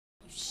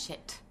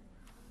shit.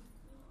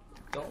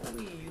 Don't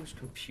we use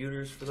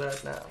computers for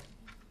that now?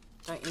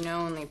 Don't you know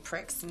only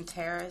pricks and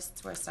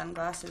terrorists wear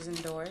sunglasses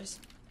indoors?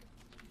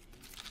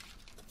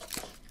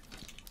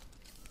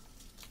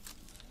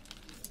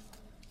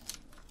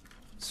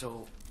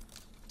 So,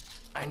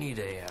 I need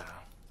a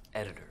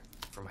editor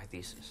for my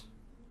thesis.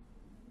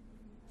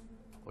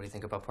 What do you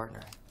think about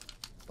partnering?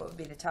 What would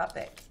be the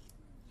topic?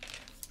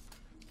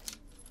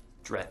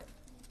 Dread.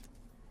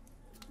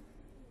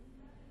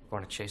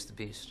 Want to chase the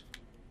beast.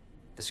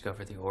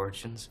 Discover the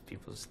origins of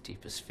people's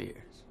deepest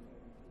fears.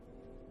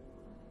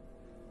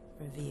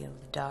 Reveal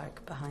the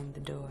dark behind the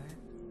door.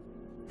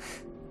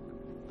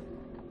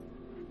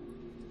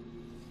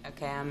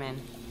 Okay, I'm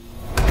in.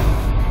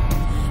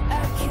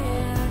 I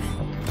can't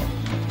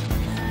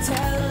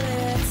tell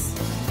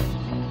it's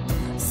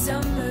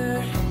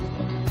summer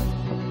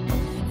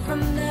from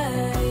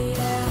the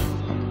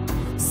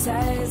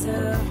size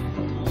of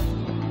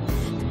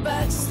the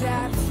birds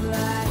that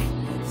fly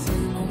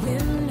through my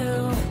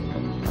window,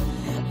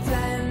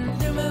 flying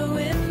through my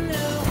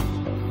window,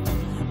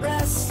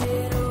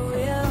 rusted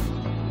wheel,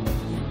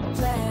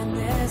 playing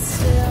this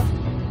still.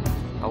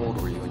 How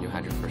old were you when you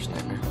had your first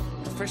nightmare?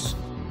 The first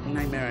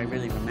nightmare I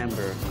really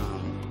remember,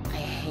 I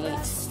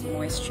hate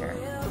moisture.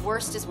 The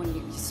worst is when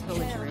you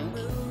spill a drink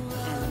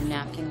and the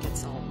napkin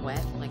gets all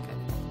wet like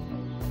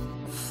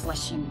a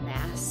fleshy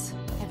mass.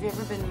 Have you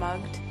ever been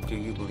mugged? Do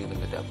you believe in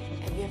the devil?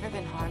 Have you ever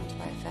been harmed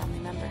by a family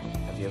member?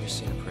 Have you ever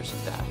seen a person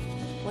die?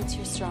 What's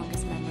your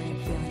strongest memory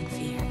of feeling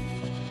fear?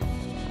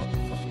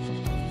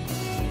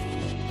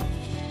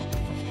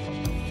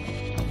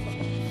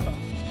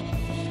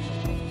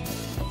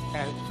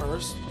 At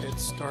first, it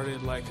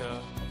started like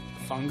a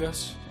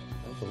fungus.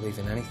 I don't believe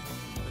in anything.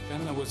 But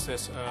then there was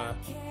this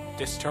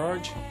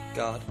discharge.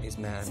 God is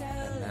man,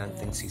 and man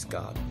thinks he's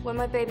God. When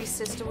my baby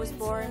sister was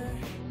born,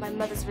 my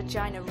mother's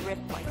vagina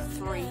ripped like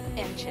 3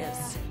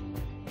 inches.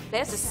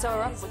 There's to sew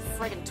up with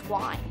friggin'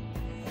 twine.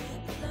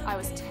 I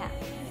was 10.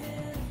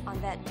 On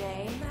that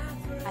day,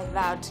 I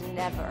vowed to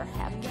never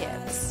have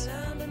kids.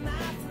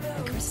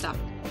 Can we stop?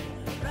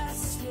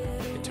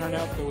 It turned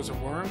out there was a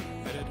worm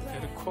that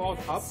had crawled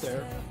up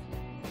there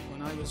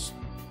when I was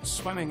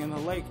swimming in the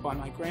lake by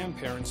my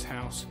grandparents'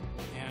 house.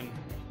 And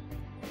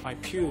my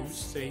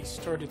pubes, they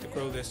started to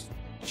grow this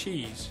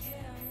cheese.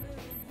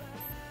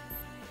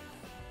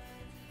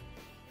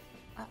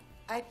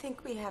 I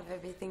think we have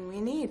everything we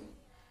need.